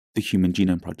The Human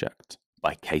Genome Project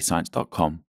by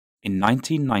KayScience.com. In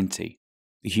 1990,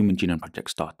 the Human Genome Project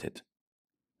started,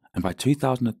 and by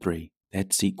 2003, they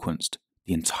had sequenced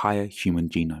the entire human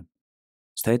genome.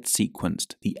 So they had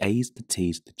sequenced the A's, the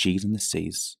T's, the G's, and the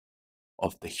C's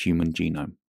of the human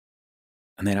genome.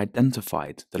 And they had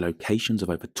identified the locations of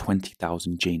over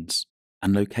 20,000 genes,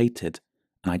 and located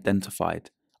and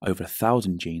identified over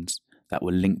 1,000 genes that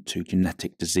were linked to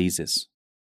genetic diseases.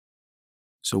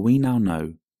 So we now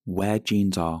know where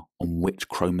genes are on which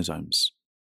chromosomes.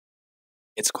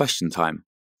 It's question time.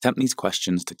 Attempt these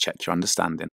questions to check your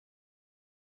understanding.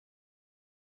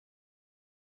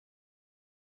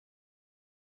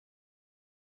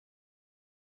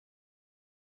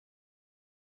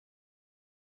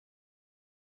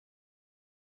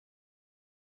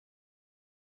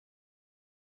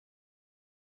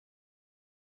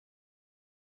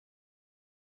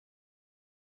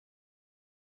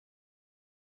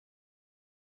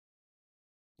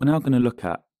 We're now going to look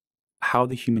at how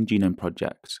the Human Genome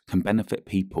Project can benefit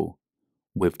people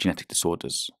with genetic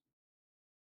disorders.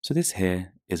 So this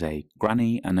here is a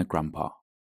granny and a grandpa.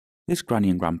 This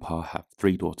granny and grandpa have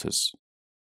 3 daughters.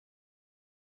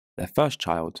 Their first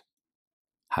child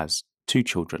has 2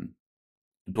 children,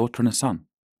 a daughter and a son.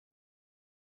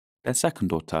 Their second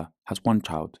daughter has 1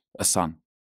 child, a son.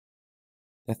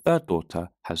 Their third daughter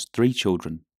has 3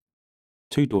 children,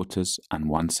 2 daughters and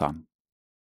 1 son.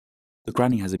 The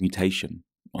granny has a mutation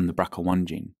on the BRCA1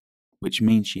 gene, which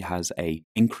means she has an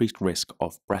increased risk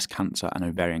of breast cancer and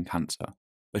ovarian cancer,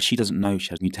 but she doesn't know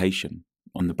she has mutation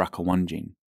on the BRCA1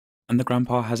 gene. And the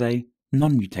grandpa has a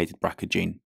non-mutated BRCA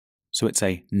gene, so it's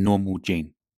a normal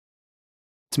gene.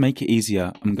 To make it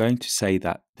easier, I'm going to say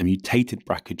that the mutated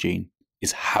BRCA gene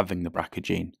is having the BRCA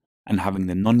gene, and having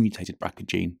the non-mutated BRCA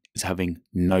gene is having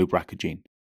no BRCA gene,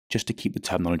 just to keep the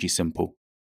terminology simple.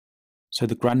 So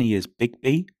the granny is big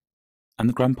B, and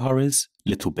the grandpa is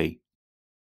little b.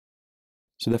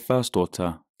 So the first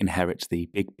daughter inherits the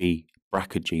big B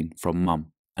BRCA gene from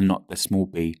mum, and not the small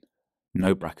b,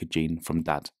 no BRCA gene from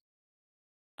dad.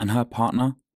 And her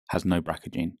partner has no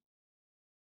BRCA gene.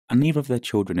 And neither of their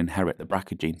children inherit the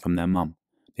BRCA gene from their mum.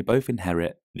 They both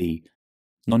inherit the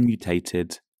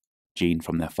non-mutated gene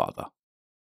from their father.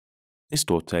 This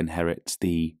daughter inherits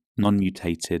the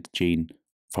non-mutated gene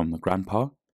from the grandpa,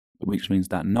 which means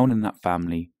that no one in that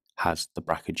family has the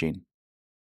BRCA gene.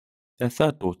 Their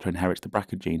third daughter inherits the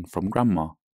BRCA gene from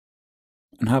grandma,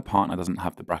 and her partner doesn't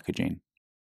have the BRCA gene.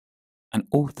 And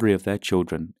all 3 of their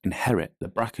children inherit the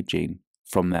BRCA gene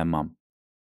from their mum,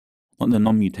 not the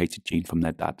non-mutated gene from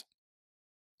their dad.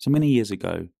 So many years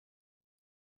ago,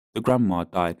 the grandma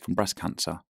died from breast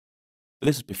cancer, but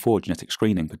this was before genetic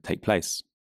screening could take place.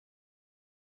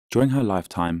 During her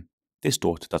lifetime, this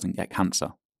daughter doesn't get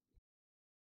cancer.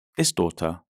 This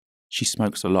daughter, she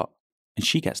smokes a lot, and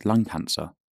she gets lung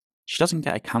cancer. She doesn't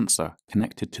get a cancer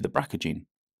connected to the BRCA gene,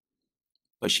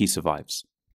 but she survives.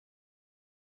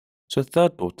 So the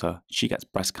third daughter, she gets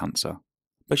breast cancer,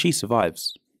 but she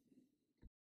survives.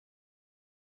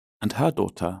 And her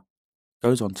daughter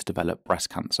goes on to develop breast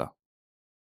cancer.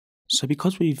 So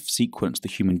because we've sequenced the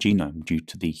human genome due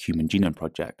to the Human Genome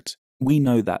Project, we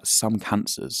know that some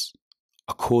cancers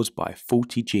are caused by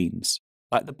faulty genes,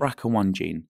 like the BRCA1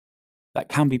 gene, that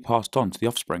can be passed on to the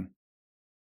offspring.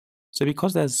 So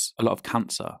because there's a lot of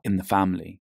cancer in the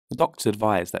family, the doctors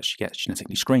advise that she gets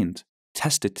genetically screened,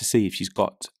 tested to see if she's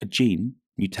got a gene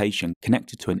mutation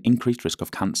connected to an increased risk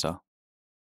of cancer.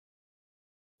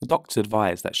 The doctors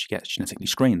advise that she gets genetically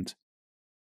screened.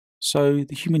 So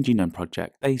the Human Genome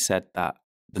Project, they said that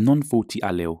the non-faulty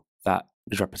allele that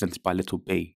is represented by little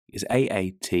b is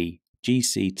AAT,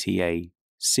 GCTA,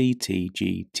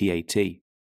 CTG,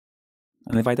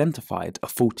 and they've identified a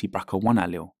faulty BRCA1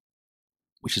 allele,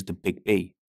 which is the big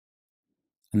B,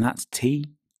 and that's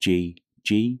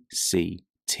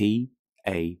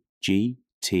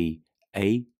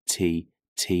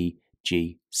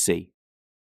TGGCTAGTATTGC.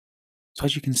 So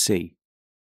as you can see,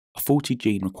 a faulty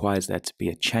gene requires there to be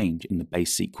a change in the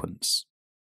base sequence.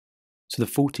 So the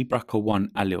faulty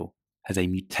BRCA1 allele has a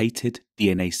mutated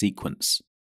DNA sequence,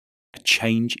 a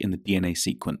change in the DNA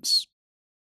sequence.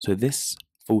 So this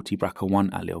faulty BRCA1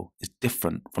 allele is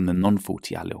different from the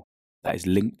non-faulty allele that is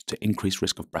linked to increased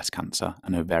risk of breast cancer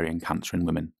and ovarian cancer in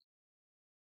women.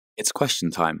 It's question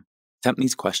time. Attempt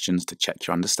these questions to check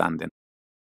your understanding.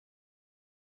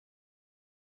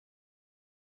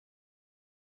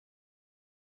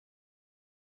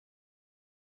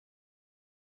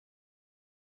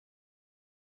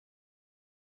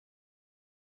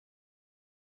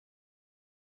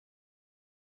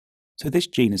 So this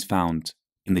gene is found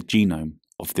in the genome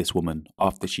of this woman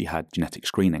after she had genetic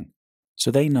screening. So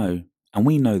they know, and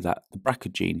we know, that the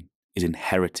BRCA gene is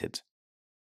inherited.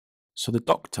 So the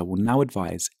doctor will now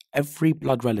advise every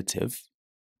blood relative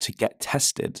to get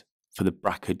tested for the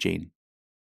BRCA gene.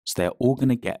 So they're all going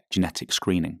to get genetic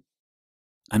screening.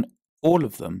 And all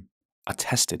of them are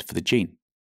tested for the gene.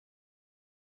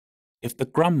 If the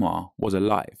grandma was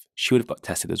alive, she would have got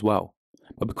tested as well.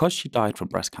 But because she died from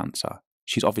breast cancer,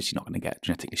 she's obviously not going to get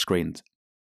genetically screened.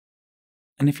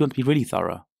 And if you want to be really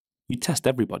thorough, you test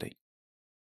everybody.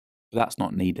 But that's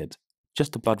not needed,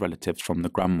 just the blood relatives from the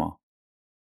grandma.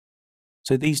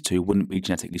 So these two wouldn't be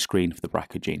genetically screened for the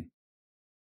BRCA gene.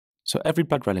 So every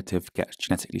blood relative gets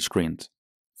genetically screened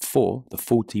for the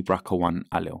faulty BRCA1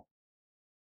 allele.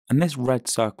 And this red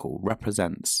circle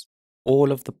represents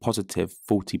all of the positive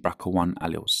faulty BRCA1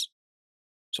 alleles.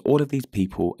 So all of these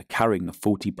people are carrying the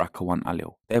faulty BRCA1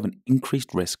 allele. They have an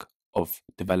increased risk of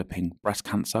developing breast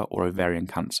cancer or ovarian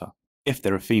cancer if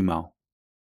they're a female.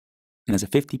 And there's a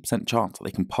 50% chance that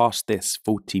they can pass this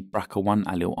faulty BRCA1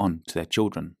 allele on to their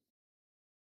children.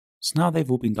 So now they've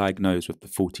all been diagnosed with the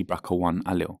faulty BRCA1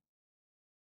 allele.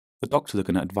 The doctors are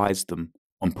going to advise them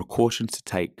on precautions to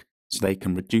take so they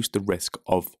can reduce the risk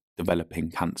of developing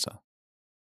cancer.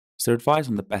 So they're advised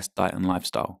on the best diet and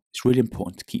lifestyle. It's really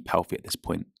important to keep healthy at this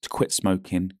point, to quit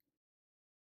smoking.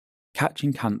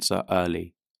 Catching cancer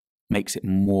early makes it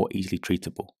more easily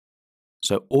treatable.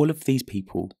 So all of these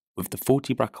people with the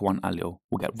faulty BRCA1 allele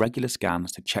will get regular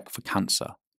scans to check for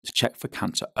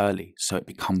cancer early so it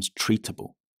becomes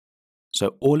treatable.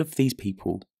 So all of these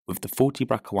people with the faulty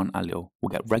BRCA1 allele will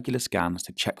get regular scans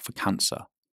to check for cancer.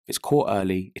 If it's caught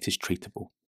early, it is treatable.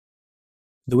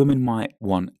 The women might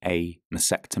want a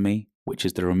mastectomy, which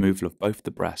is the removal of both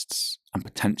the breasts and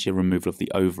potentially a removal of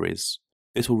the ovaries.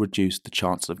 This will reduce the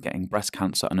chances of getting breast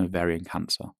cancer and ovarian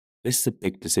cancer. This is a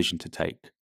big decision to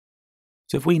take.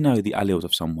 So if we know the alleles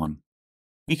of someone,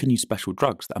 we can use special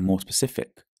drugs that are more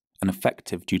specific and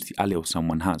effective due to the allele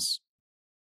someone has.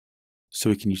 So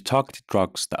we can use targeted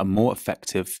drugs that are more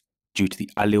effective due to the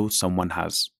allele someone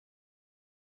has.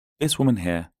 This woman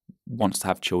here wants to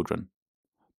have children,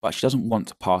 but she doesn't want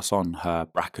to pass on her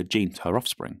BRCA gene to her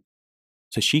offspring.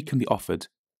 So she can be offered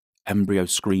embryo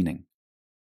screening.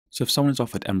 So if someone is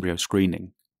offered embryo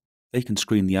screening, they can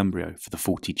screen the embryo for the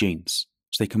faulty genes.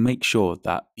 So they can make sure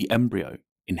that the embryo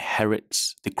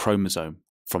inherits the chromosome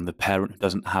from the parent who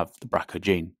doesn't have the BRCA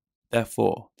gene.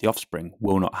 Therefore, the offspring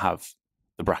will not have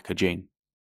the BRCA gene.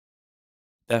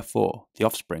 Therefore, the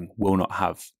offspring will not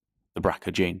have the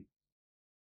BRCA gene.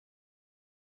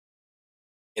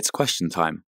 It's question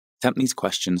time. Attempt these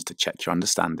questions to check your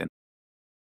understanding.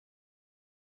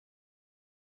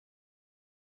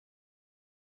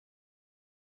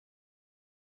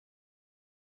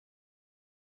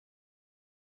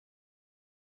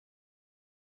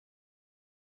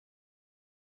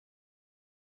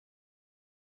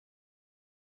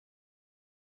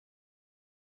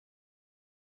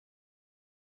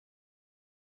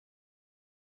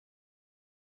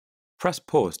 Press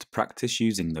pause to practice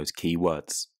using those key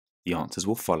words. The answers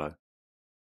will follow.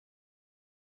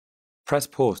 Press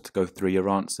pause to go through your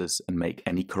answers and make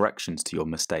any corrections to your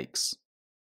mistakes.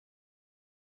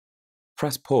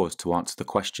 Press pause to answer the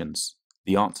questions.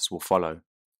 The answers will follow.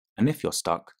 And if you're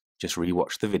stuck, just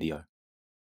re-watch the video.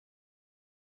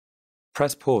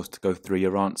 Press pause to go through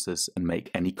your answers and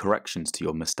make any corrections to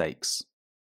your mistakes.